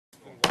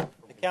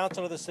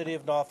Council of the City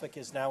of Norfolk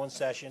is now in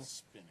session.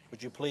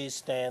 Would you please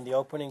stand? The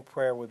opening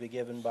prayer will be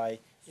given by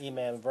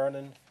Imam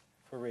Vernon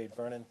Fareed.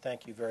 Vernon,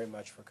 thank you very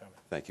much for coming.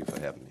 Thank you for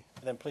having me.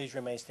 And then please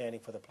remain standing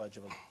for the Pledge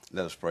of Allegiance.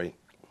 Let us pray.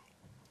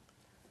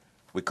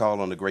 We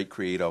call on the great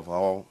Creator of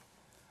all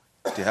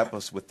to help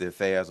us with the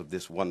affairs of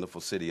this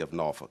wonderful city of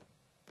Norfolk.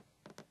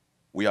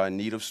 We are in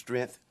need of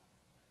strength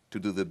to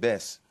do the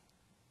best,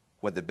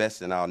 what the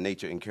best in our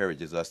nature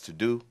encourages us to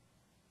do.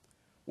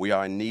 We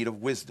are in need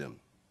of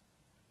wisdom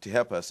to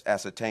help us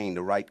ascertain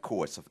the right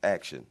course of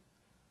action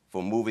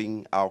for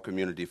moving our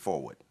community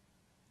forward.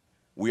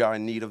 We are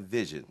in need of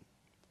vision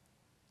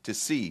to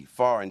see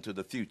far into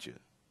the future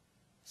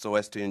so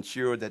as to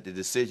ensure that the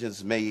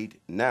decisions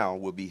made now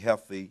will be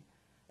healthy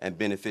and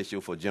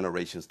beneficial for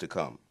generations to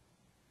come.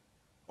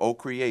 O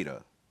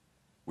Creator,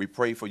 we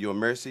pray for your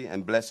mercy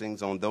and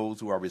blessings on those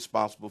who are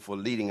responsible for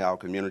leading our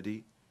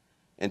community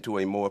into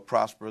a more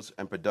prosperous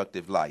and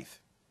productive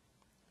life.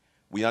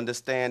 We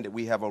understand that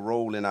we have a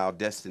role in our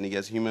destiny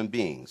as human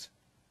beings,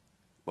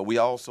 but we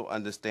also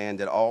understand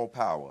that all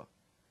power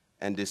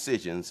and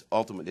decisions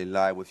ultimately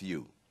lie with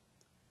you.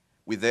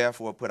 We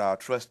therefore put our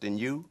trust in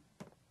you,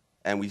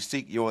 and we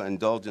seek your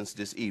indulgence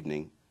this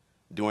evening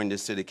during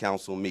this City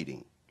Council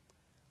meeting.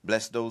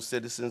 Bless those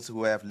citizens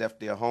who have left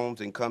their homes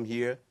and come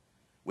here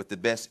with the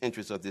best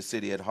interests of the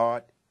city at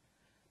heart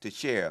to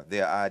share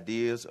their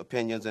ideas,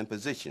 opinions, and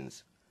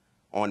positions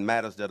on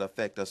matters that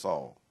affect us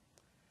all.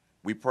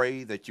 We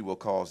pray that you will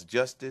cause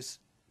justice,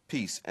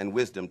 peace, and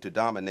wisdom to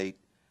dominate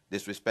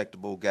this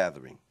respectable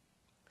gathering,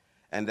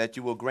 and that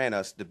you will grant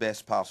us the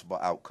best possible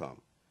outcome.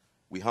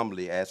 We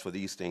humbly ask for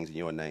these things in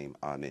your name.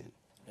 Amen.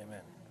 Amen.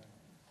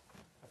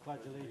 I pledge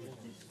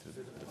allegiance To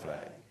the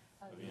flag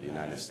of the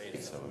United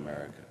States of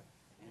America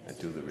and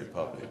to the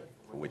republic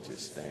for which it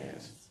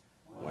stands,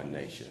 one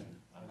nation,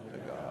 under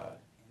God,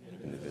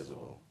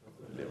 indivisible,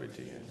 with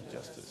liberty and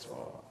justice for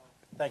all.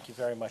 Thank you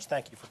very much.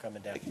 Thank you for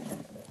coming down.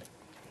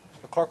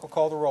 The clerk will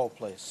call the roll,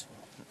 please.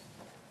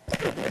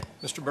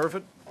 Mr.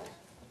 Burford?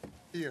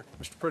 Here.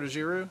 Mr.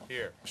 Protagiru?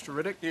 Here. Mr.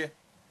 Riddick? Here.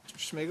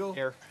 Mr. Smeagol?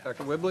 Here.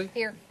 Dr. Whibley?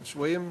 Here. Mr.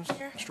 Williams?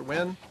 Here. Mr.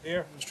 Wynn?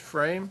 Here. Mr.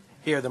 Frame?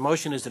 Here, the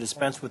motion is to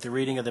dispense with the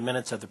reading of the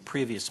minutes of the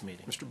previous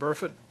meeting. Mr.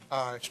 Burford?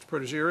 Aye. Mr.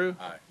 Protagiru?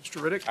 Aye.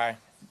 Mr. Riddick? Aye.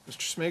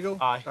 Mr. Smeagol?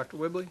 Aye. Dr.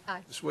 Whibley?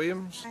 Aye. Ms.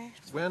 Williams? Aye.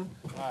 Mr. Wynn?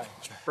 Aye.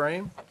 Mr.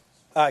 Frame?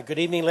 Good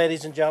evening,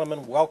 ladies and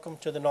gentlemen. Welcome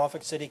to the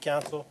Norfolk City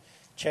Council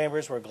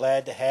chambers. We're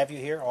glad to have you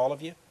here, all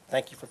of you.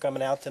 Thank you for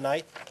coming out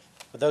tonight.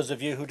 For those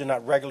of you who do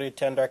not regularly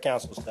attend our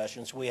council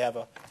sessions, we have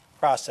a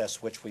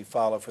process which we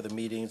follow for the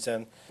meetings,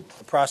 and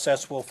the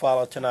process we'll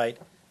follow tonight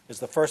is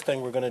the first thing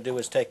we're going to do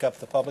is take up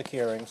the public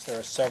hearings. There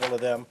are several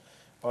of them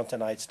on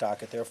tonight's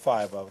docket. There are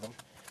 5 of them.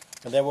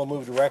 And then we'll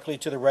move directly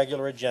to the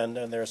regular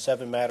agenda, and there are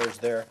 7 matters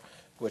there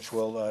which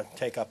we'll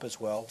take up as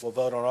well. We'll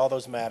vote on all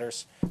those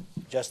matters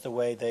just the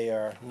way they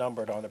are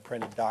numbered on the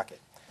printed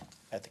docket.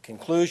 At the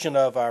conclusion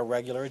of our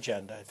regular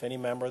agenda, if any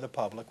member of the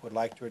public would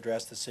like to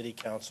address the City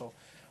Council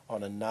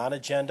on a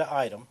non-agenda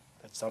item,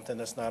 that's something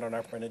that's not on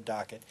our printed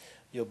docket,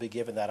 you'll be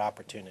given that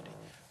opportunity.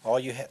 All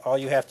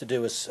you have to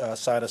do is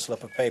sign a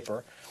slip of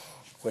paper,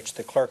 which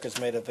the clerk has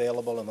made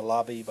available in the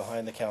lobby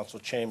behind the council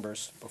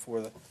chambers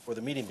before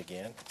the meeting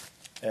began.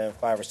 And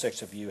 5 or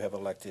 6 of you have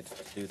elected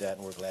to do that,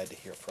 and we're glad to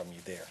hear from you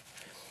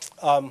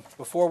there.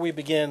 Before we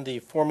begin the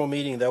formal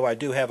meeting, though, I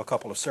do have a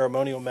couple of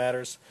ceremonial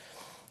matters.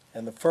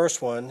 And the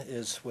first one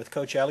is with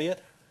Coach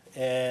Elliott,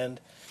 and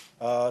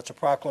it's a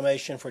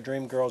proclamation for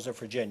Dream Girls of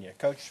Virginia.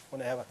 Coach,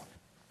 want to have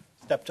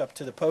stepped up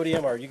to the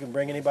podium, or you can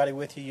bring anybody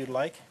with you you'd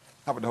like?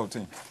 How about the whole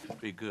team?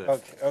 Be good.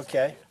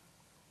 Okay.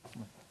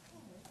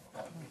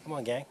 Come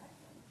on, gang.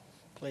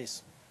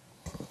 Please.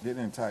 Get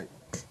in tight.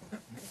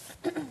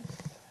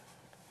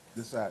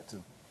 This side,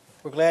 too.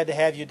 We're glad to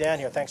have you down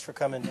here. Thanks for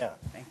coming down.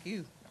 Thank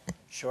you.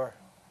 Sure.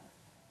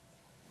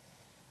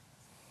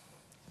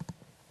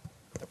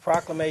 The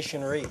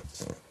proclamation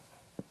reads,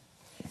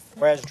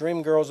 whereas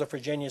Dream Girls of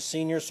Virginia's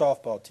senior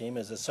softball team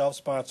is a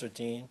self-sponsored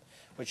team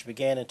which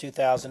began in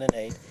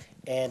 2008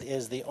 and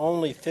is the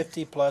only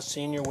 50-plus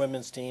senior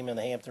women's team in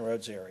the Hampton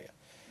Roads area.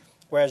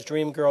 Whereas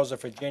Dream Girls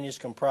of Virginia is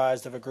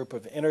comprised of a group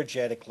of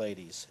energetic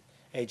ladies,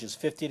 ages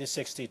 50 to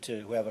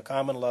 62, who have a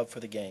common love for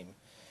the game.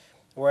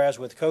 Whereas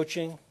with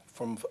coaching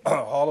from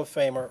Hall of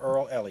Famer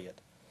Earl Elliott,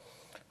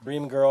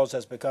 Dream Girls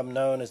has become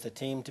known as the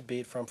team to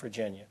beat from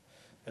Virginia,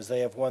 as they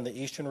have won the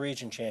Eastern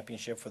Region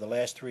Championship for the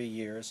last 3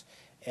 years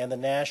and the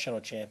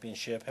National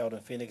Championship held in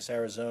Phoenix,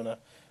 Arizona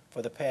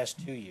for the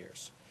past 2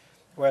 years.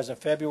 Whereas in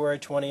February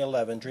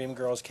 2011, Dream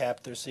Girls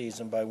capped their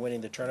season by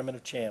winning the Tournament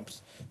of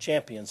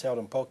Champions held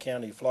in Polk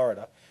County,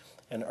 Florida,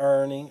 and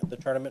earning the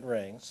tournament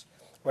rings.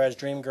 Whereas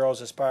Dream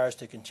Girls aspires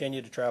to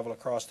continue to travel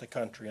across the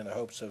country in the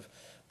hopes of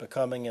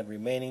becoming and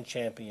remaining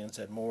champions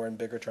at more and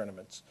bigger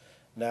tournaments.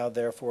 Now,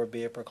 therefore,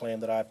 be it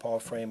proclaimed that I, Paul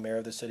Frame, Mayor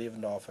of the City of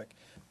Norfolk,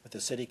 with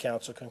the City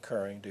Council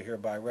concurring, do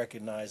hereby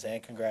recognize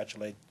and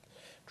congratulate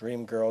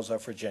Dream Girls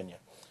of Virginia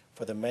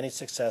for the many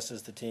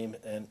successes the team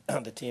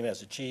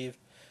has achieved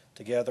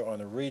together on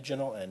the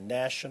regional and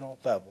national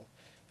level,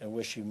 and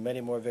wish you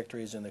many more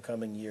victories in the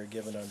coming year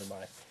given under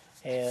my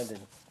hand. And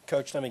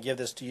Coach, let me give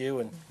this to you,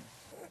 and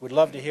we'd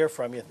love to hear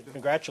from you.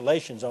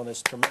 Congratulations on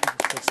this tremendous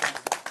success.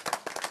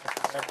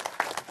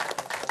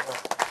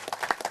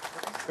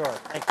 Sure.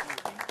 Thank you.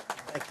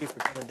 Thank you for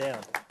coming down.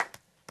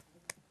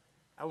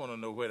 I want to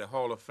know where the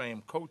Hall of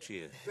Fame coach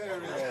is.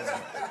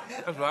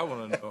 That's what I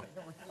want to know.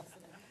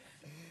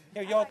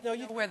 Here, y'all, no,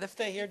 you Where the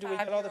stay here. Do we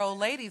get all the? 55-year-old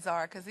ladies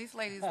are, because these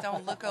ladies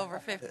don't look over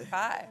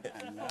 55.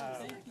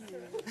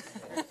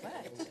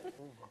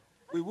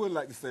 We would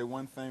like to say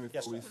one thing before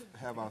Yes, we sir.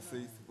 have our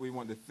seats. We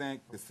want to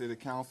thank the City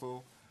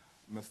Council,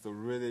 Mr.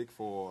 Riddick,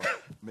 for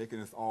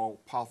making this all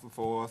possible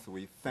for us.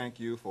 We thank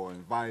you for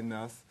inviting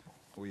us.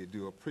 We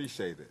do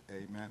appreciate it.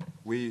 Amen.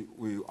 We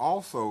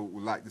also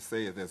would like to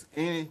say if there's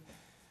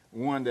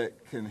anyone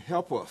that can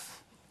help us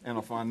in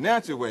a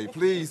financial way,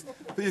 please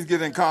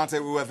get in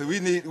contact with us. We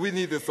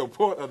need the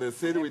support of the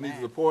city. We need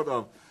the support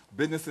of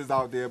businesses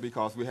out there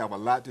because we have a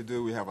lot to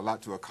do. We have a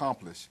lot to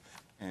accomplish,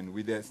 and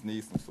we just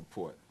need some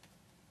support.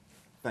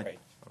 Thank you. Great.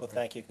 Well,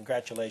 thank you.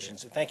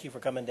 congratulations. And thank you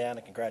for coming down,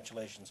 and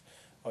congratulations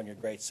on your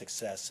great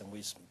success. And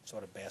we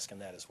sort of bask in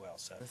that as well.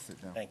 So Let's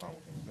sit down. thank you.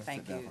 Let's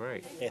Thank sit down. you.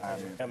 Great. Yeah,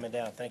 thanks for coming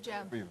down. Thank you.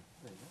 Freedom.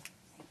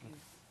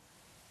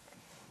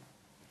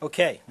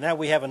 Okay, now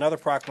we have another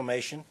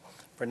proclamation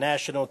for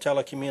National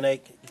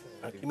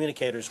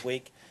Telecommunicators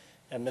Week.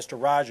 And Mr.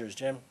 Rogers,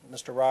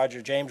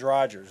 James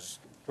Rogers,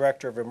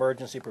 Director of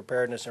Emergency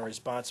Preparedness and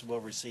Response, will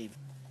receive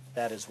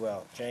that as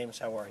well. James,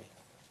 how are you?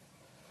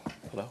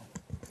 Hello.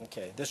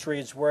 Okay, this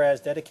reads,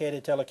 whereas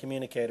dedicated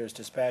telecommunicators,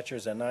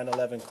 dispatchers, and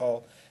 911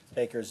 call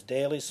takers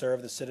daily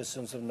serve the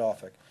citizens of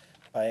Norfolk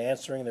by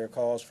answering their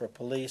calls for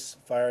police,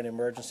 fire, and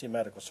emergency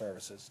medical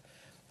services,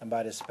 and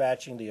by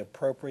dispatching the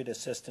appropriate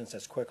assistance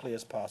as quickly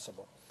as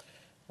possible.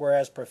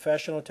 Whereas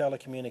professional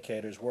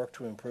telecommunicators work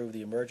to improve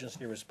the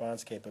emergency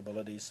response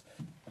capabilities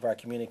of our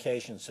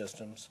communication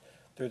systems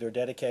through their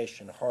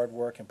dedication, hard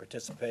work, and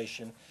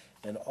participation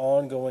in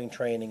ongoing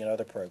training and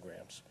other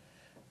programs.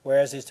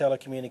 Whereas these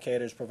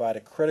telecommunicators provide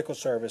a critical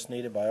service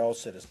needed by all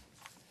citizens,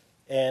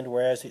 and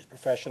whereas these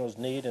professionals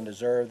need and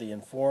deserve the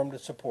informed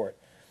support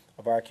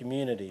of our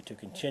community to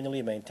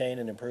continually maintain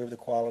and improve the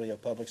quality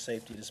of public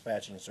safety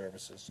dispatching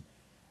services,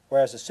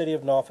 whereas the City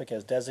of Norfolk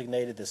has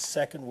designated the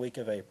second week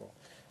of April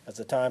as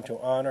a time to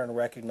honor and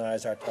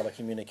recognize our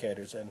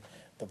telecommunicators and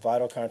the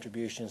vital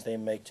contributions they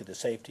make to the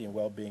safety and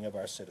well-being of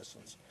our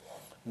citizens.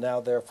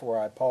 Now, therefore,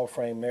 I, Paul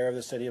Frame, Mayor of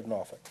the City of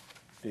Norfolk,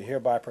 do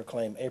hereby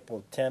proclaim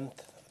April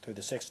 10th through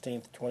the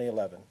 16th,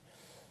 2011,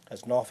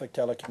 as Norfolk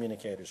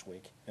Telecommunicators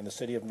Week in the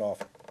City of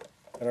Norfolk,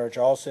 and urge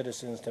all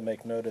citizens to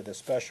make note of this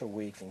special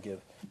week and give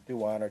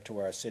due honor to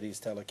our city's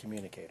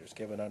telecommunicators.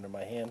 Given under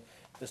my hand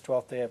this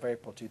 12th day of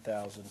April,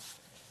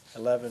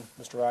 2011.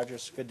 Mr.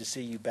 Rogers, good to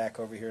see you back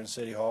over here in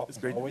City Hall. It's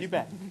great to be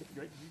back.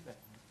 Great to be back.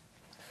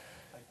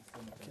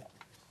 Okay.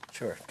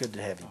 Sure, good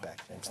to have you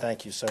back, James.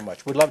 Thank you so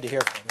much. We'd love to hear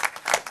from you.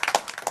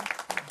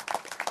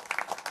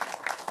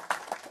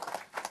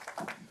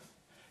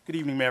 Good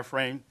evening, Mayor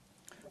Frame,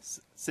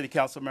 City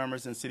Council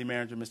members, and City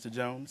Manager, Mr.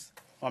 Jones.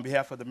 On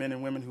behalf of the men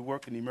and women who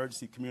work in the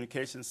Emergency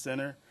Communications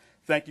Center,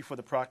 thank you for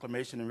the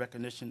proclamation and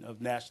recognition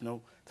of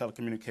National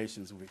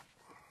Telecommunications Week.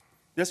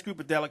 This group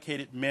of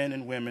dedicated men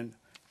and women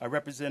are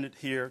represented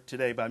here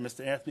today by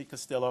Mr. Anthony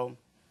Costello,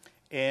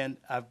 and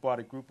I've brought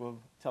a group of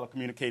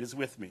telecommunicators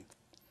with me.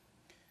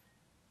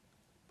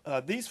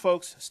 These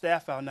folks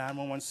staff our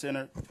 911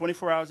 center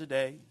 24 hours a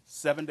day,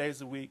 7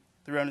 days a week,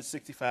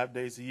 365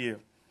 days a year,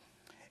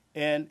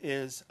 and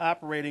is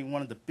operating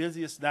one of the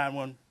busiest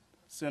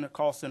 911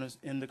 call centers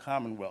in the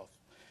Commonwealth.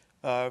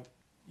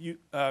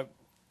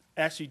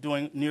 Actually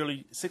doing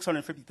nearly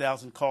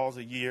 650,000 calls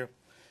a year,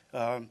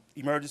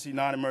 emergency,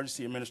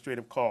 non-emergency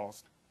administrative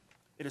calls.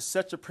 It is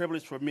such a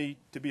privilege for me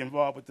to be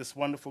involved with this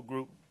wonderful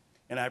group,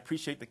 and I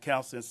appreciate the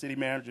council and city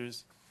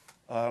managers'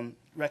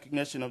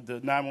 recognition of the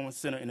 911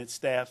 center and its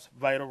staff's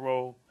vital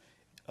role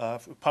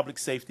for public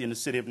safety in the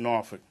city of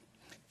Norfolk.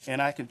 And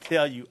I can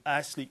tell you,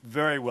 I sleep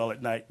very well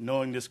at night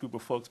knowing this group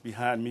of folks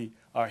behind me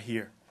are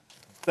here.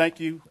 Thank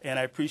you, and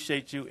I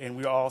appreciate you, and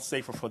we're all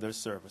safer for their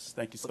service.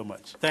 Thank you so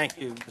much. Thank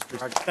you, Mr.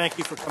 Rogers. Thank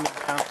you for coming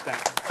down.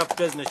 Tough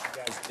business you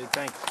guys did.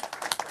 Thank you.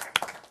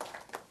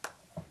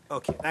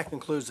 Okay, that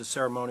concludes the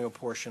ceremonial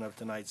portion of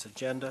tonight's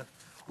agenda.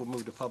 We'll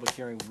move to public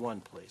hearing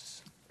 1,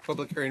 please.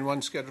 Public hearing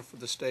 1 scheduled for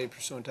this day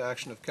pursuant to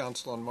action of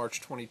council on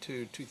March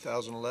 22,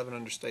 2011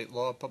 under state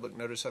law. Public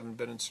notice having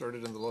been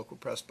inserted in the local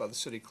press by the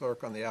city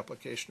clerk on the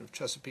application of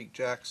Chesapeake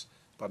Jacks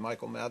by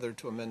Michael Mather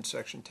to amend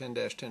section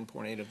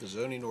 10-10.8 of the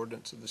zoning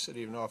ordinance of the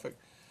city of Norfolk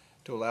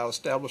to allow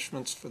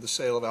establishments for the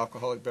sale of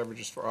alcoholic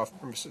beverages for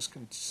off-premises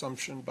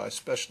consumption by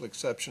special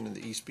exception in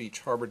the East Beach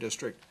Harbor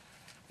District,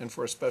 and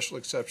for a special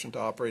exception to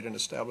operate an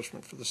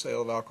establishment for the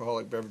sale of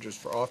alcoholic beverages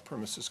for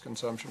off-premises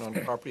consumption on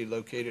property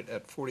located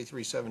at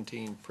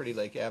 4317 Pretty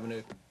Lake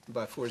Avenue.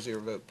 By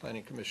 4-0 vote,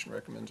 Planning Commission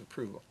recommends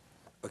approval.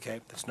 Okay,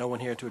 there's no one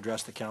here to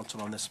address the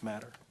council on this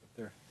matter.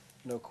 There are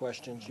no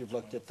questions. You've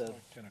looked at the...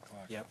 10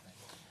 o'clock. Yep.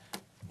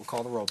 We'll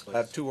call the roll, please. I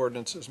have two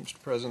ordinances,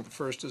 Mr. President. The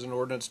first is an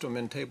ordinance to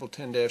amend Table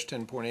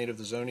 10-10.8 of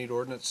the zoning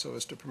ordinance so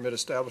as to permit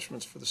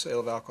establishments for the sale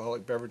of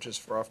alcoholic beverages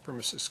for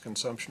off-premises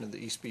consumption in the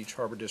East Beach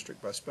Harbor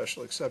District by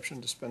special exception,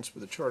 dispense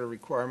with the charter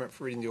requirement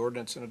for reading the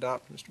ordinance and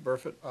adopt. Mr.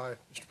 Burford? Aye.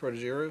 Mr.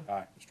 Protogiru?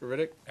 Aye. Mr.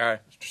 Riddick? Aye.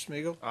 Mr.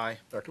 Smigiel? Aye.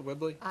 Dr.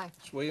 Whibley? Aye.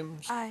 Ms.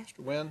 Williams? Aye.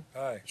 Mr. Wynn?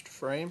 Aye. Mr.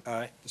 Frame?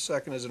 Aye. The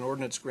second is an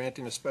ordinance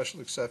granting a special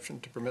exception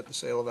to permit the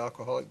sale of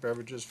alcoholic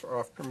beverages for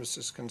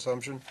off-premises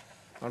consumption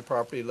on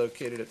property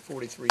located at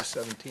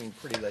 4317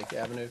 Pretty Lake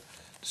Avenue.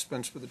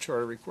 Dispense with the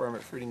charter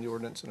requirement for reading the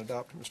ordinance and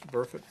adopt. Mr.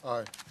 Burford?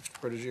 Aye. Mr.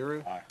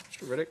 Protogiru? Aye.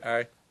 Mr. Riddick?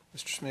 Aye.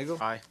 Mr. Smigiel?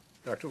 Aye.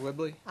 Dr.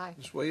 Whibley? Aye.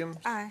 Ms. Williams?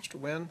 Aye. Mr.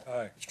 Wynn?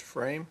 Aye. Mr.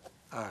 Frame?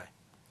 Aye.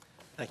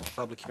 Thank you.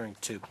 Public hearing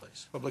 2,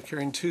 please. Public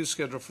hearing 2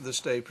 scheduled for this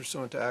day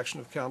pursuant to action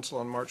of council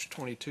on March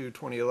 22,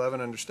 2011.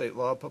 Under state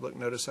law, public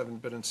notice having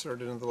been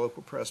inserted in the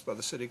local press by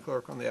the city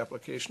clerk on the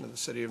application of the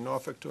city of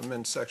Norfolk to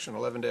amend section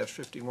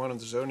 11-51 of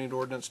the zoning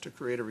ordinance to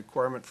create a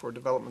requirement for a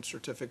development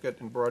certificate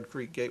in Broad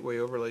Creek Gateway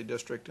Overlay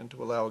District and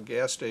to allow a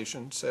gas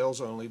station, sales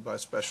only by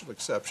special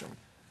exception.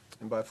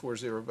 And by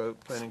 4-0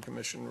 vote, Planning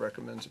Commission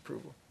recommends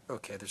approval.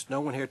 Okay, there's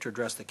no one here to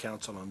address the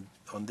council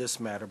on this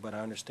matter, but I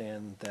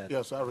understand that.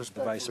 Yes, I the Vice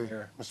respectfully,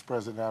 Mayor. Mr.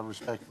 President, I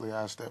respectfully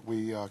ask that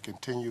we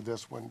continue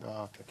this one.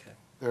 Okay.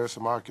 There are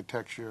some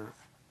architecture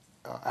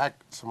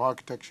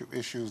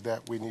issues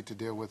that we need to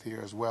deal with here,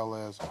 as well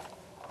as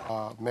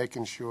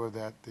making sure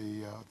that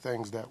the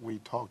things that we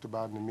talked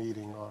about in the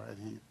meeting are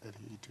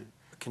adhered to.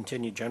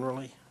 Continue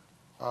generally,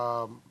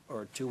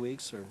 or 2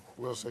 weeks, or?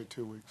 We'll say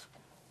 2 weeks.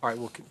 All right,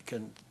 well,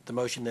 the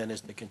motion then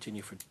is to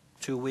continue for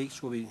 2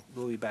 weeks. We'll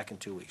be back in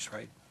 2 weeks,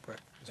 right?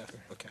 Correct.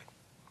 Okay.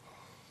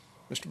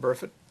 Mr.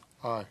 Burford?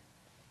 Aye.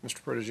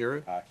 Mr.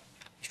 Protogiru? Aye.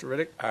 Mr.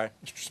 Riddick? Aye.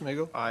 Mr.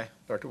 Smigiel? Aye.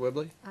 Dr.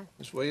 Whibley? Aye.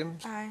 Ms.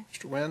 Williams? Aye.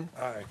 Mr. Wynn?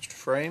 Aye. Mr.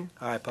 Frame?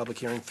 Aye. Public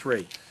hearing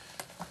 3.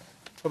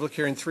 Public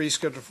hearing 3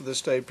 scheduled for this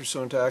day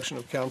pursuant to action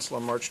of council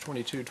on March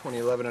 22,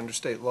 2011. Under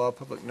state law,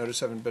 public notice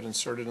having been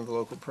inserted in the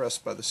local press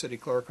by the city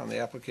clerk on the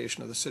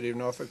application of the city of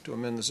Norfolk to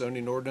amend the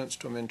zoning ordinance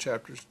to amend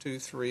chapters 2,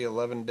 3,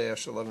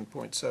 11-11.7,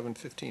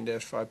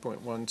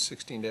 15-5.1,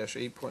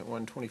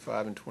 16-8.1,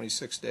 25, and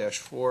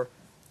 26-4,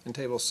 and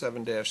tables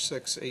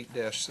 7-6,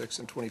 8-6,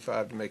 and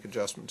 25 to make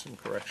adjustments and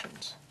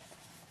corrections.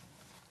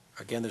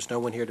 Again, there's no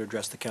one here to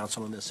address the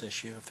council on this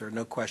issue. If there are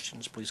no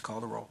questions, please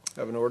call the roll. I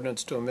have an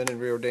ordinance to amend and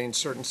reordain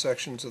certain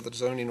sections of the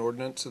zoning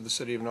ordinance of the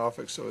city of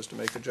Norfolk so as to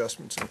make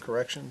adjustments and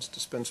corrections.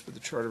 Dispense with the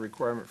charter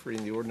requirement for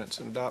reading the ordinance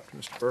and adopt.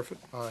 Mr. Burford?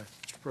 Aye.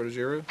 Mr.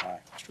 Protogiru? Aye.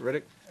 Mr.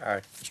 Riddick?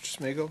 Aye. Mr.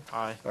 Smigiel?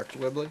 Aye. Dr.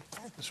 Whibley?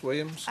 Ms.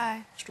 Williams?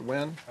 Aye. Mr.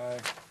 Wynn? Aye.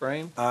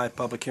 Frame? Aye.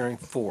 Public hearing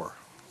 4.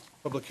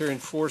 Public hearing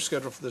 4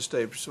 scheduled for this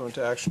day pursuant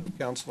to action of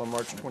council on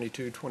March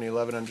 22,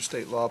 2011. Under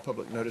state law,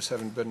 public notice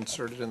having been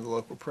inserted in the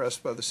local press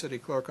by the city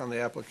clerk on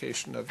the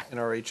application of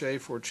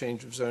NRHA for a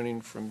change of zoning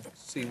from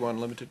C1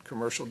 Limited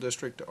Commercial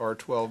District to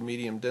R12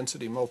 Medium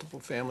Density Multiple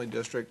Family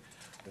District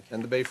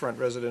and the Bayfront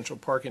Residential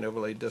Parking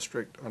Overlay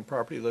District on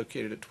property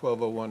located at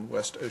 1201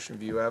 West Ocean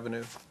View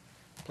Avenue.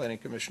 Planning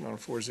Commission on a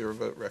 4-0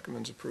 vote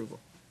recommends approval.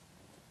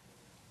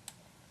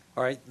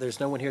 All right, there's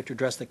no one here to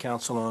address the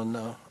council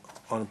on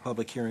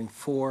public hearing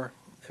 4.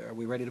 Are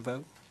we ready to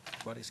vote?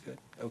 Everybody's good?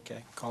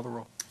 Okay, call the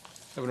roll.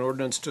 I have an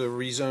ordinance to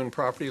rezone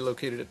property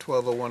located at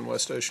 1201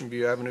 West Ocean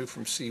View Avenue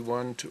from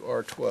C1 to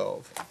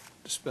R12.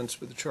 Dispense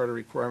with the charter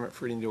requirement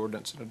for reading the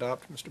ordinance and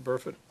adopt. Mr.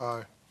 Burford?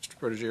 Aye. Mr.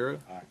 Protogiru?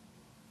 Aye.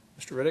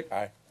 Mr. Riddick?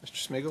 Aye.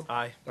 Mr. Smigiel?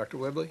 Aye. Dr.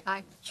 Whibley?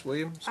 Aye. Ms.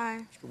 Williams?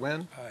 Aye. Mr.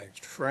 Wynn? Aye.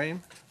 Mr.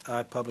 Frame?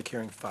 Aye. Public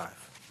hearing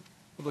 5.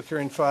 Public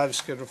hearing 5 is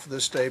scheduled for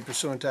this day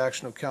pursuant to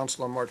action of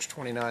council on March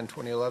 29,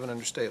 2011.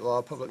 Under state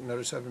law, public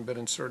notice having been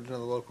inserted in the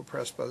local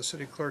press by the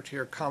city clerk to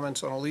hear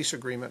comments on a lease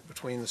agreement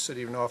between the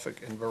city of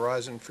Norfolk and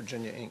Verizon,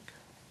 Virginia,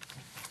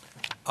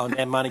 Inc.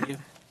 Nan Montague?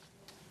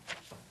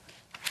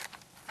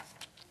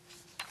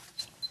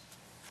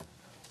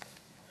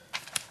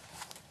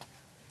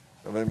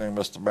 Good evening,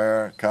 Mr.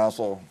 Mayor,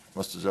 Council,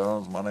 Mr.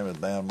 Jones. My name is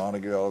Dan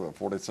Montague. I live at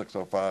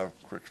 4605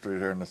 Creek Street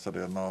here in the city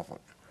of Norfolk.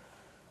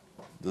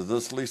 Does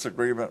this lease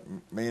agreement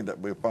mean that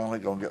we're finally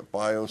going to get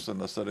FiOS in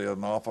the city of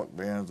Norfolk,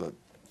 being that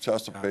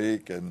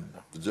Chesapeake and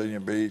Virginia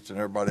Beach and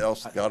everybody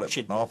else got it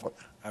in Norfolk?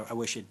 I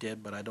wish it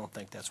did, but I don't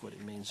think that's what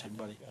it means.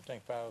 Anybody? I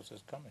think FiOS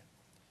is coming.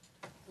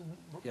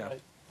 Yeah.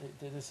 Right.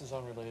 This is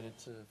unrelated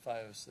to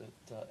FiOS,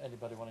 that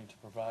anybody wanting to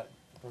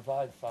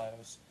provide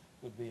FiOS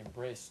would be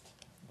embraced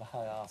by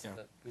us, Yeah.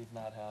 that we've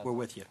not had We're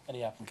with you.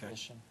 any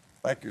application.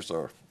 Thank you,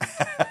 sir.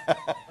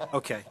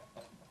 Okay.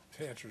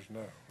 The answer is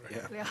no.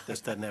 Yeah.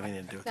 This doesn't have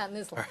anything to do with it. Not in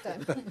this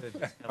lifetime.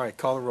 All right,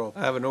 call the roll.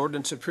 I have an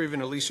ordinance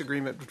approving a lease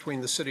agreement between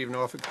the City of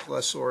Norfolk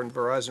lessor and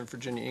Verizon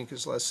Virginia Inc.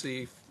 as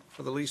lessee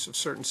for the lease of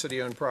certain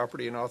city-owned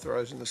property and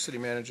authorizing the city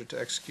manager to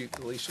execute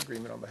the lease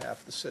agreement on behalf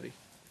of the city.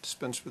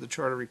 Dispense with the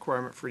charter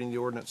requirement for reading the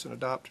ordinance and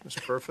adopt.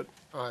 Mr. Burford?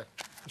 Aye.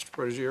 Mr.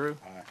 Protogiru?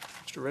 Aye.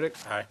 Mr. Riddick?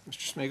 Aye.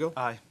 Mr. Smigiel?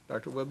 Aye.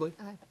 Dr. Whibley?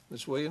 Aye.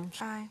 Ms. Williams?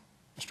 Aye.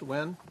 Mr.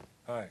 Wynn?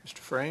 Aye. Mr.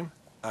 Frame?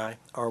 Aye.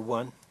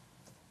 R1.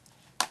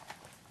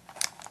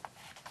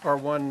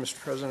 R1, Mr.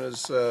 President,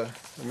 is a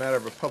matter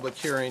of a public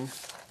hearing.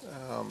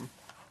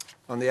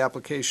 on the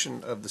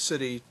application of the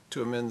city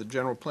to amend the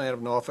general plan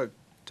of Norfolk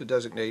to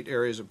designate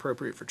areas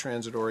appropriate for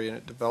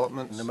transit-oriented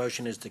developments. And the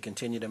motion is to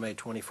continue to May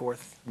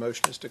 24th.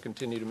 Motion is to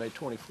continue to May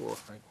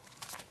 24th. Right.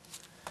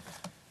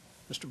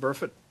 Mr.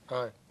 Burford?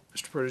 Aye.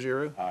 Mr.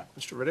 Protogiru? Aye.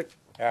 Mr. Riddick?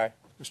 Aye.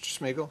 Mr.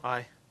 Smigiel,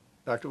 Aye.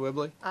 Dr.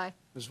 Whibley? Aye.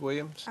 Ms.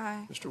 Williams?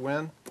 Aye. Mr.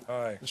 Wynn?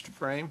 Aye. Mr.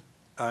 Frame?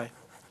 Aye.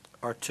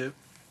 R2.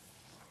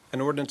 An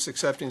ordinance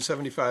accepting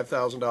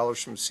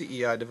 $75,000 from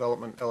CEI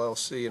Development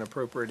LLC and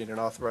appropriating and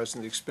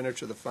authorizing the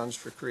expenditure of the funds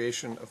for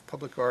creation of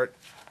public art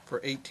for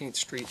 18th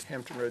Street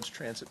Hampton Roads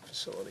Transit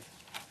Facility.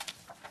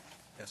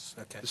 Yes,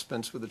 okay.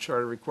 Dispense with the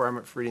charter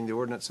requirement for reading the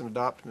ordinance and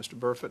adopt. Mr.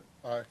 Burford?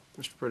 Aye.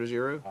 Mr.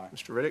 Protogiru? Aye.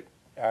 Mr. Riddick?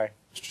 Aye.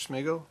 Mr.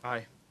 Smigiel,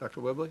 Aye.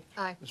 Dr. Whibley?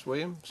 Aye. Ms.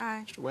 Williams?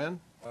 Aye. Mr. Wynn?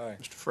 Aye.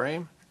 Mr.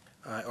 Frame?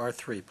 Aye.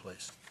 R3,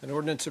 please. An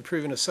ordinance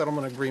approving a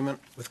settlement agreement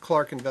with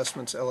Clark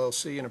Investments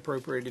LLC and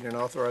appropriating and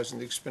authorizing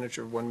the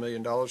expenditure of $1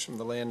 million from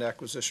the Land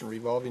Acquisition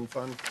Revolving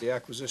Fund for the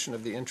acquisition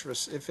of the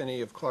interests, if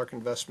any, of Clark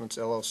Investments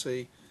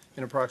LLC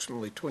in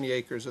approximately 20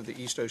 acres of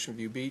the East Ocean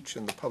View Beach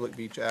and the public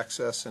beach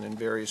access and in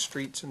various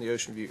streets in the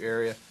Ocean View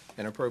area,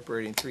 and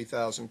appropriating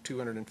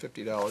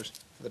 $3,250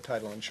 for the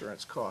title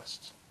insurance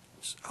costs.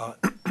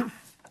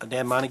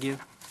 Dan Montague.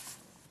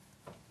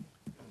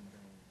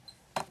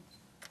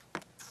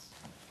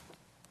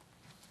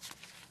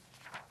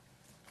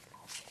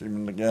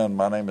 Evening again.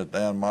 My name is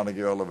Dan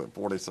Montague. I live at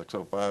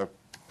 4605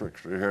 Creek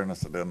Street here in the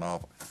city of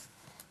Norfolk.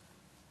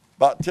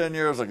 About 10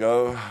 years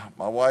ago,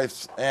 my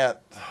wife's aunt,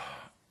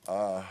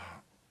 her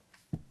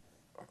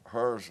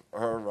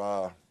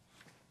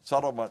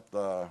settlement,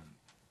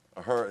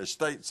 her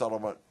estate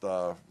settlement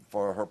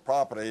for her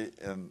property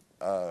on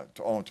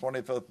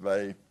 25th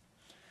Bay,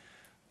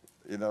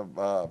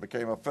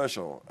 became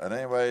official. And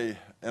anyway,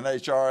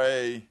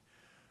 NHRA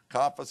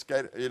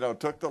confiscated,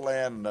 took the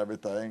land and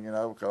everything,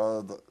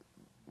 because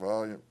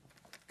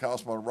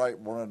Councilman Wright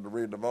wanted to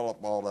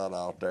redevelop all that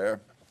out there.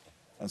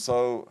 And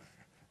so,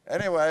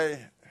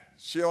 anyway,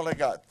 she only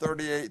got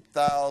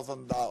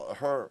 $38,000.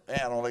 Her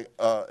aunt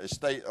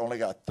estate only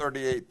got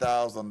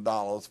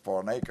 $38,000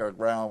 for an acre of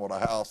ground with a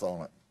house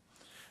on it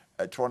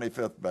at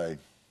 25th Bay.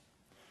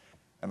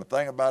 And the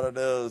thing about it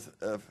is,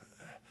 if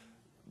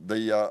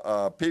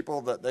the people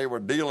that they were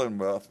dealing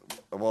with,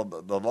 well,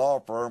 the law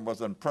firm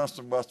was in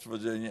Princeton, West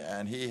Virginia,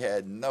 and he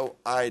had no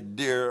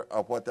idea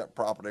of what that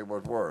property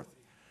was worth.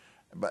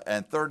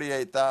 And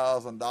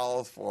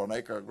 $38,000 for an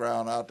acre of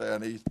ground out there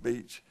in East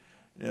Beach,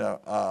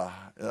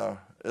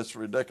 it's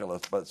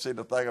ridiculous. But see,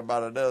 the thing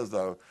about it is,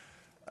 though,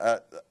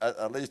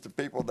 at least the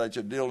people that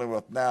you're dealing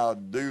with now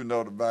do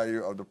know the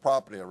value of the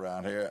property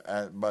around here.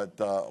 But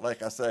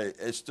like I say,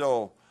 it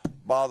still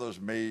bothers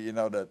me,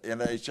 that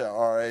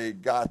NHRA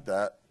got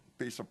that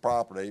piece of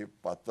property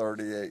for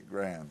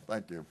 $38,000.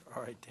 Thank you.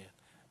 All right, Dan.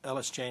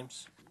 Ellis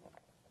James.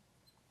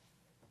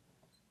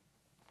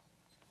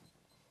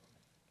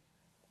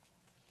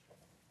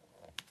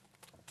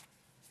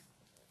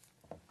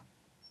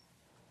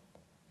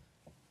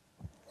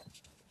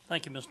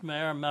 Thank you, Mr.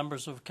 Mayor,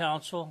 members of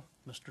council,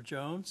 Mr.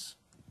 Jones.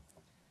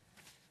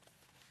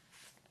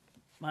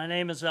 My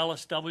name is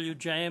Ellis W.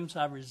 James.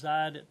 I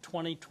reside at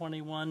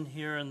 2021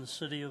 here in the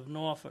city of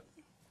Norfolk.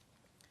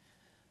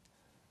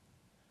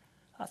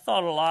 I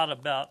thought a lot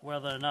about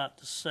whether or not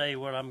to say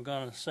what I'm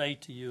going to say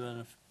to you in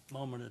a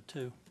moment or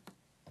two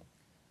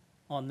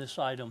on this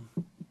item.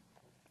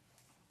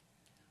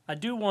 I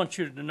do want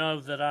you to know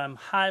that I'm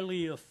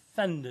highly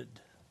offended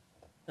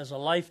as a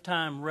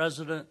lifetime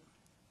resident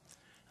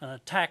and a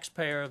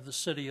taxpayer of the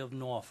city of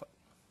Norfolk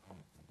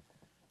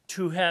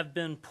to have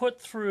been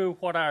put through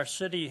what our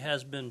city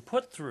has been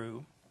put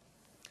through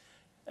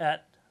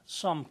at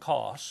some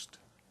cost,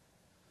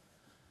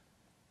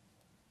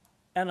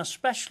 and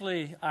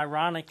especially,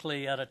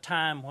 ironically, at a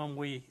time when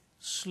we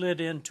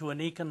slid into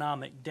an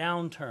economic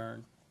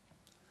downturn.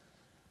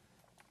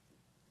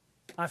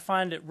 I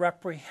find it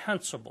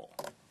reprehensible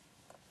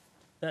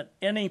that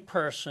any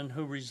person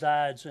who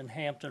resides in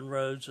Hampton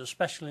Roads,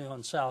 especially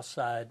on South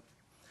Side,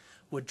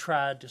 would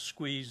try to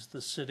squeeze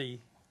the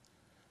city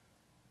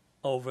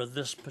over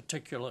this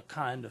particular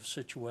kind of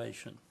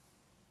situation.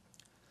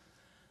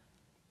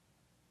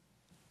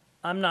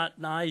 I'm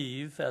not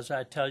naive, as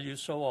I tell you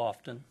so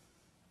often.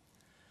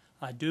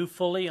 I do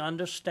fully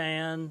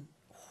understand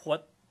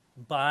what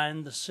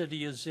bind the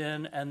city is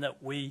in, and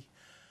that we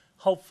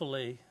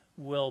hopefully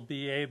will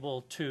be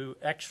able to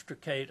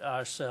extricate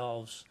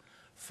ourselves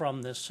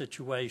from this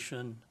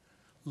situation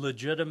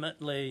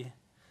legitimately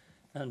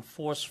and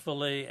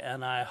forcefully.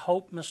 And I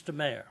hope, Mr.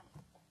 Mayor,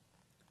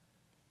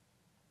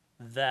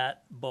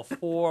 that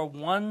before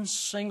one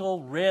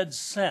single red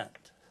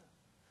cent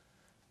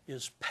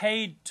is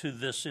paid to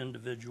this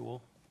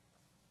individual,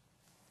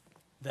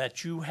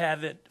 that you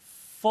have it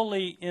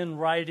fully in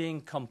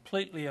writing,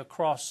 completely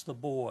across the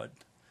board,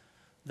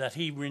 that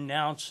he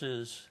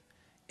renounces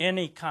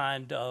any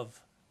kind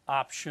of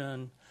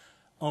option,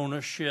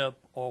 ownership,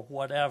 or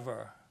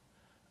whatever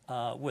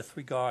with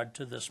regard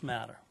to this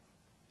matter.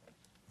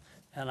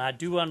 And I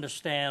do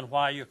understand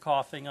why you're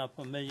coughing up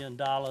 $1 million,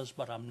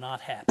 but I'm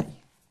not happy.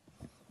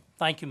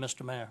 Thank you,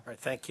 Mr. Mayor. All right,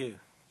 thank you,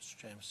 Mr.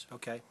 James.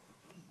 Okay,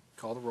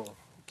 call the roll.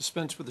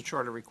 Dispense with the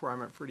charter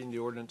requirement for reading the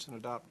ordinance and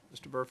adopt.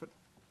 Mr. Burford?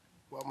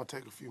 Well, I'm going to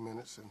take a few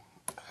minutes and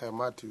have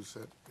my 2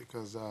 cents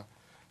because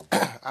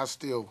I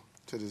still,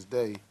 to this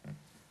day,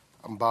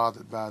 I'm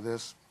bothered by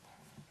this.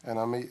 And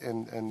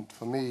and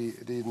for me,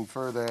 it even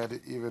further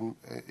added, even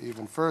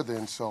further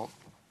insult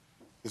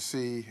to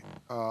see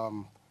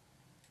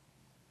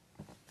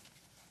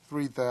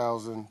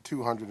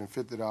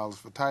 $3,250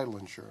 for title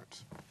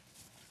insurance.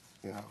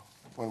 You know,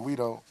 when we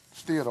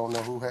still don't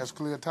know who has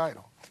clear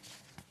title.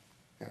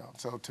 You know,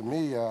 so to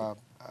me, you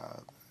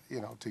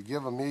know, to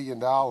give $1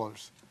 million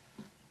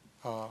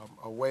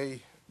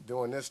away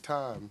during this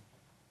time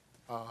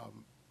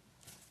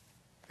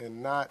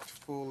and not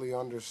fully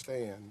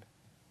understand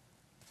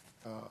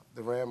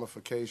the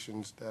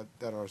ramifications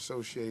that are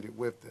associated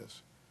with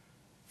this.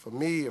 For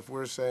me, if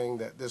we're saying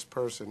that this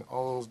person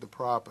owns the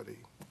property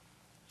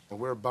and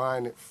we're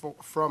buying it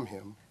from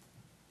him,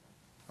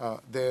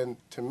 then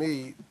to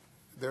me,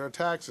 there are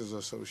taxes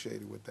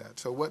associated with that.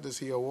 So what does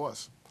he owe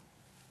us?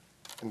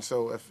 And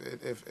so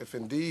if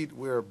indeed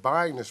we're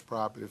buying this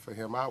property for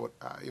him,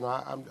 you know,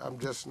 I'm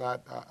just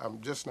not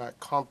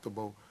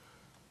comfortable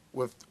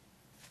with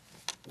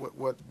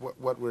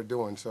what we're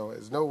doing. So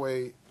there's no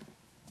way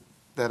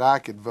that I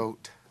could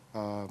vote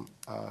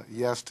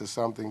yes to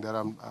something that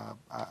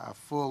I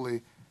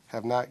fully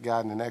have not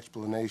gotten an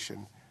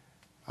explanation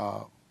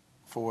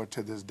for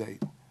to this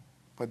date.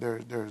 But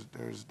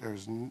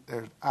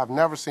I've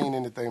never seen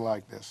anything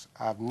like this.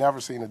 I've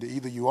never seen it.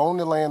 Either you own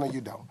the land or you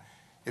don't.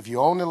 If you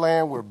own the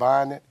land, we're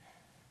buying it,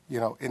 you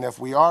know, and if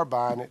we are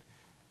buying it,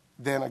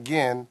 then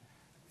again,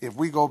 if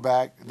we go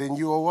back, then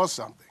you owe us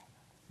something.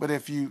 But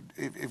if you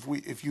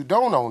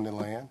don't own the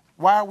land,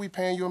 why are we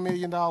paying you $1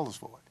 million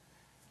for it?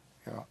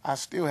 You know, I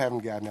still haven't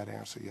gotten that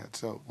answer yet,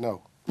 so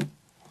no.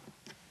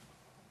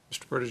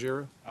 Mr.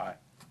 Bertagiru? Aye.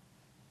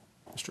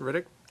 Mr.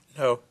 Riddick?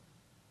 No.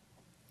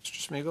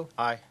 Mr. Smeagol?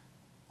 Aye.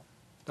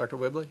 Dr.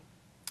 Whibley?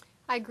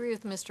 I agree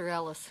with Mr.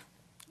 Ellis.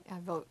 I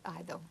vote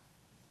aye, though.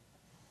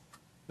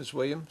 Ms.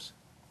 Williams?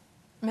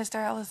 Mr.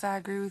 Ellis, I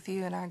agree with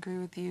you, and I agree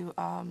with you,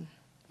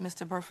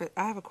 Mr. Burford.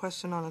 I have a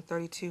question on the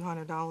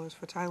 $3,200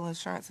 for title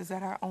insurance. Is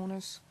that our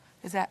owner's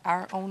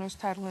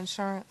title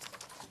insurance?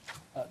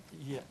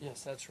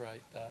 Yes, that's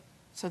right.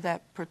 So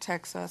that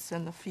protects us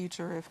in the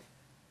future if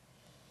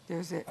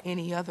there's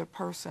any other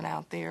person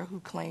out there who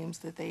claims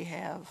that they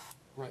have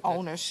Right.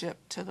 ownership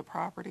to the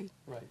property.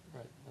 Right.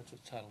 That's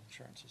what title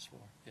insurance is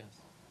for,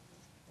 yes.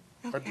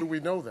 Or do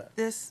we know that?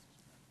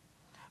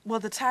 Well,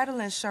 the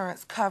title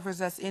insurance covers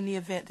us in the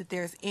event that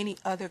there's any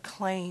other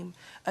claim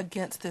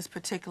against this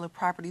particular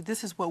property.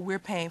 This is what we're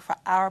paying for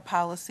our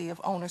policy of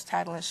owner's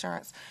title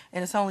insurance,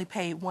 and it's only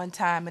paid one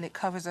time, and it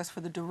covers us for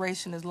the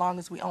duration as long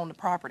as we own the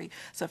property.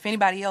 So if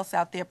anybody else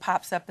out there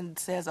pops up and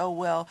says, oh,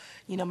 well,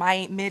 you know, my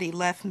Aunt Mitty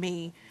left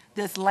me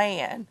this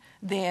land,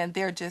 then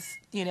they're just,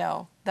 you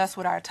know, that's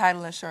what our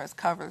title insurance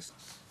covers.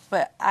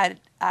 But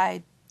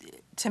to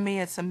me,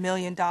 it's $1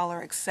 million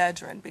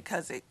excedrin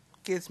because it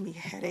gives me a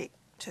headache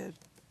to...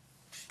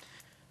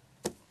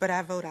 But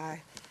I vote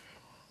aye.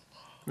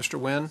 Mr.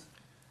 Wynn?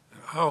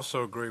 I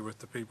also agree with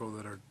the people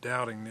that are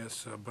doubting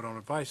this, but on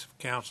advice of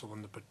counsel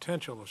and the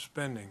potential of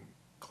spending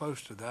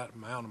close to that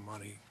amount of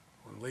money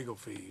on legal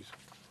fees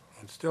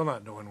and still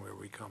not knowing where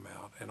we come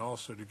out, and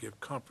also to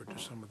give comfort to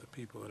some of the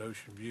people at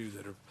Ocean View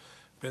that have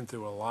been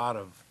through a lot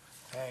of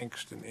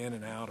angst and in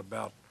and out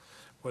about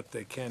what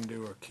they can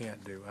do or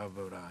can't do, I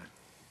vote aye.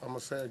 I'm going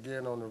to say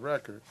again on the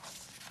record,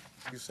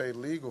 you say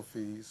legal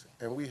fees,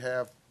 and we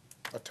have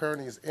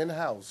attorneys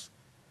in-house.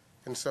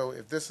 And so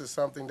if this is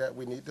something that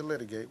we need to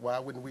litigate, why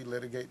wouldn't we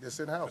litigate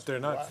this in-house? But they're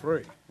not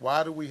free.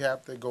 Why do we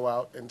have to go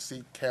out and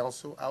seek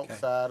counsel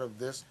outside of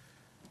this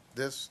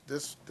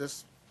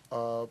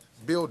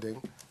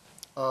building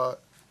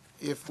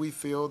if we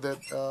feel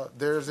that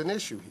there's an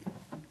issue here?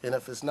 And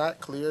if it's not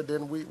clear,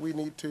 then we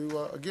need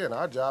to, again,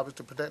 our job is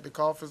to protect the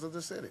coffers of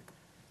the city.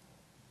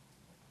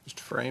 Mr.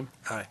 Frame?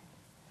 Aye.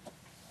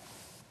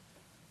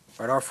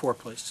 All right, R4,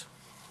 please.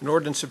 An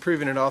ordinance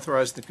approving and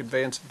authorizing the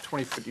conveyance of a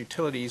 20-foot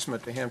utility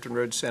easement to Hampton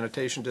Road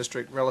Sanitation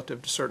District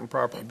relative to certain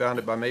property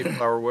bounded by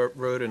Mayflower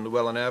Road and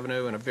Llewellyn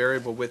Avenue, and a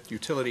variable width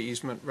utility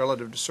easement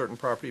relative to certain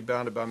property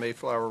bounded by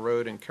Mayflower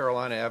Road and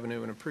Carolina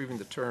Avenue, and approving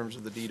the terms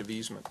of the deed of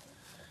easement.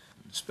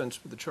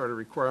 Dispense with the charter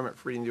requirement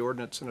for reading the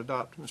ordinance and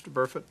adopt. Mr.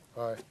 Burford?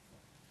 Aye.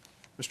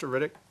 Mr.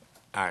 Riddick?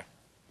 Aye.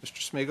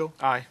 Mr. Smeagol?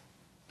 Aye.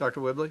 Dr.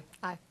 Whibley?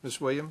 Aye.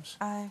 Ms. Williams?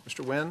 Aye.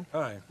 Mr. Wynn?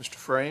 Aye. Mr.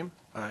 Frame?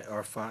 Aye,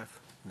 R5.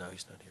 No,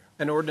 he's not here.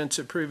 An ordinance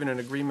approving an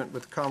agreement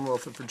with the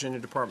Commonwealth of Virginia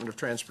Department of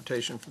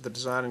Transportation for the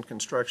design and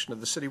construction of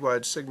the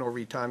citywide signal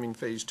retiming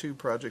Phase 2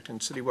 project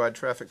and citywide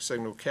traffic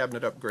signal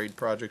cabinet upgrade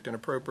project, and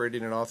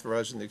appropriating and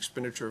authorizing the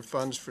expenditure of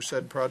funds for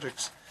said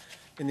projects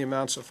in the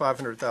amounts of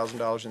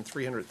 $500,000 and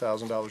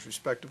 $300,000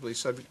 respectively,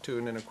 subject to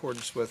and in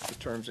accordance with the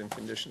terms and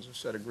conditions of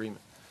said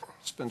agreement.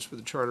 Dispense with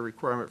the charter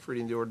requirement for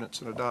reading the ordinance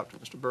and adopt.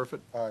 Mr.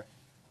 Burford? Aye.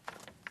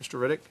 Mr.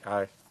 Riddick?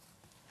 Aye.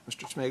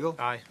 Mr. Smeagol?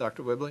 Aye.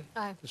 Dr. Whibley?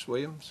 Aye. Ms.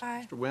 Williams?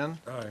 Aye. Mr. Wynn?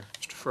 Aye.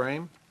 Mr.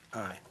 Frame?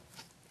 Aye.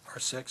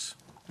 R6.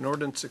 An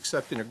ordinance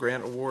accepting a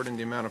grant award in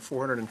the amount of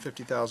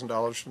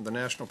 $450,000 from the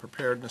National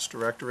Preparedness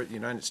Directorate,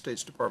 United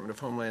States Department of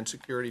Homeland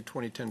Security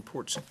 2010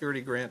 Port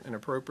Security Grant, and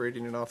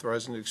appropriating and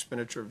authorizing the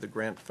expenditure of the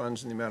grant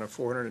funds in the amount of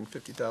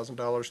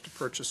 $450,000 to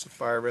purchase a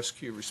fire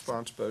rescue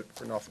response boat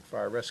for Norfolk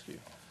Fire Rescue.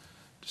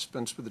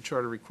 Dispense with the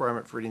charter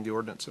requirement for reading the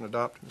ordinance and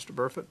adopt. Mr.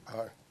 Burford?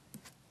 Aye.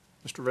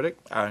 Mr. Riddick?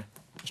 Aye.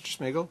 Mr.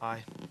 Smigiel,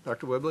 Aye.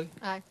 Dr. Whibley?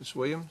 Aye. Ms.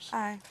 Williams?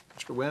 Aye.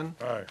 Mr. Wynn?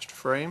 Aye. Mr.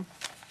 Frame?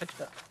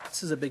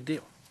 This is a big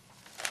deal.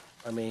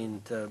 I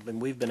mean, and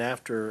we've been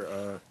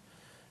after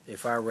a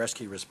fire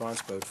rescue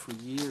response boat for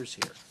years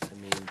here. I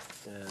mean,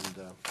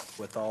 and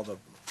with all the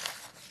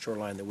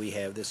shoreline that we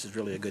have, this is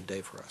really a good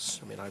day for us.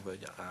 I mean, I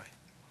vote aye.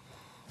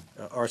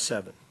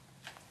 R7.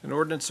 An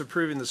ordinance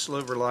approving the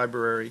Slover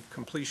Library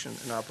completion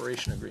and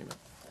operation agreement.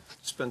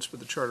 Dispense with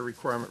the charter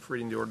requirement for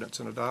reading the ordinance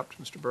and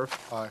adopt. Mr. Burford?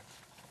 Aye.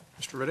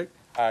 Mr. Riddick?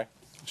 Aye.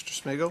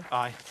 Mr. Smigiel,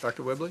 Aye.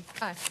 Dr. Whibley?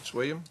 Aye. Ms.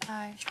 Williams?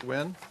 Aye. Mr.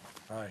 Wynn?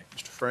 Aye.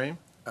 Mr. Frame?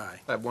 Aye.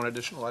 I have one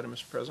additional item,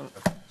 Mr. President.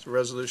 It's a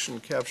resolution,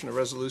 caption a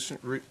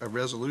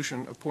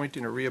resolution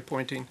appointing or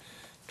reappointing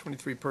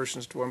 23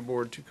 persons to one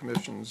board, 2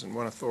 commissions, and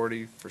 1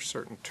 authority for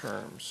certain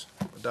terms.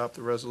 Adopt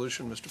the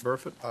resolution. Mr.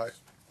 Burford? Aye.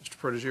 Mr.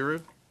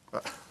 Protogiru?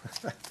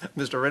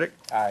 Mr. Riddick?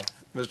 Aye.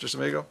 Mr.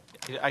 Smigiel,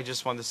 I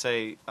just wanted to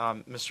say,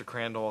 Mr.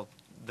 Crandall,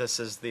 this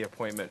is the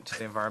appointment to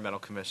the Environmental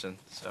Commission,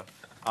 so,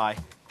 aye.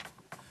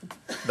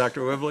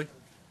 Dr. Whibley?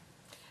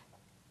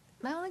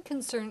 My only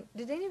concern,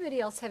 did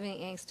anybody else have any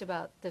angst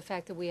about the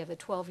fact that we have a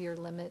 12-year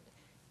limit,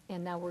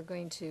 and now we're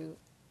going to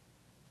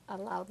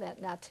allow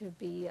that not to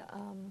be,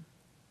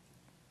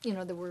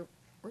 that we're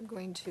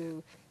going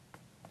to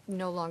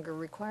no longer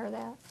require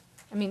that?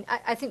 I mean,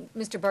 I think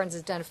Mr. Barnes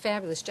has done a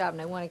fabulous job,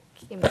 and I want to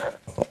keep him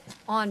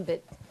on,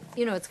 but,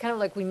 it's kind of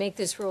like we make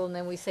this rule, and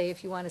then we say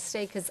if you want to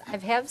stay, because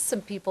I've had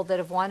some people that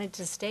have wanted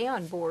to stay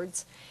on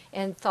boards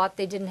and thought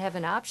they didn't have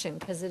an option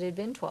because it had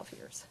been 12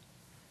 years.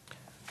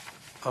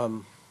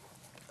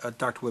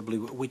 Dr. Whibley,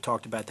 we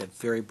talked about that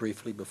very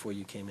briefly before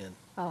you came in.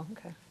 Oh,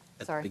 okay.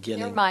 the Sorry.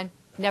 beginning.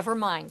 Never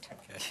mind.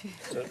 Okay.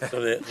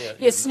 So they're,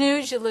 You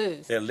snooze, you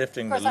lose. they're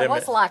lifting Of the course, I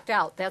was limit. locked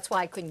out. That's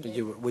why I couldn't get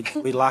it.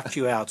 We locked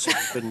you out, so you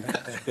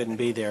couldn't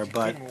be there.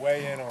 But Couldn't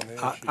weigh in on the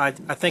issue. I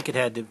think it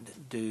had to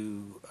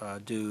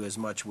do as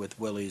much with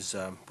Willie's,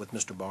 with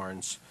Mr.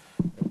 Barnes'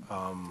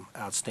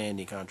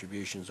 outstanding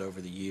contributions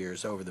over the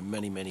years, over the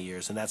many, many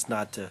years. And that's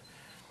not to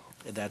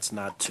to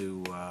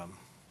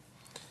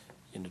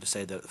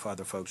say that for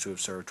other folks who have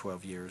served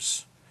 12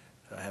 years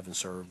haven't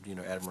served,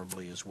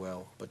 admirably as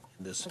well. But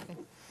this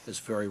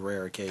very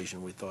rare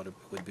occasion, we thought it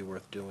would be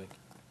worth doing.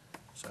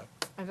 So.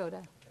 I vote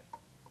aye.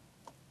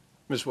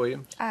 Ms.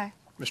 Williams? Aye.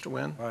 Mr.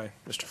 Wynn? Aye.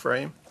 Mr.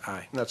 Frame?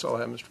 Aye. And that's all I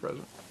have, Mr.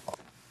 President.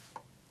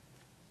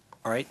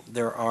 All right,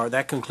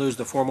 that concludes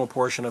the formal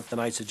portion of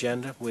tonight's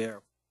agenda. We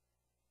are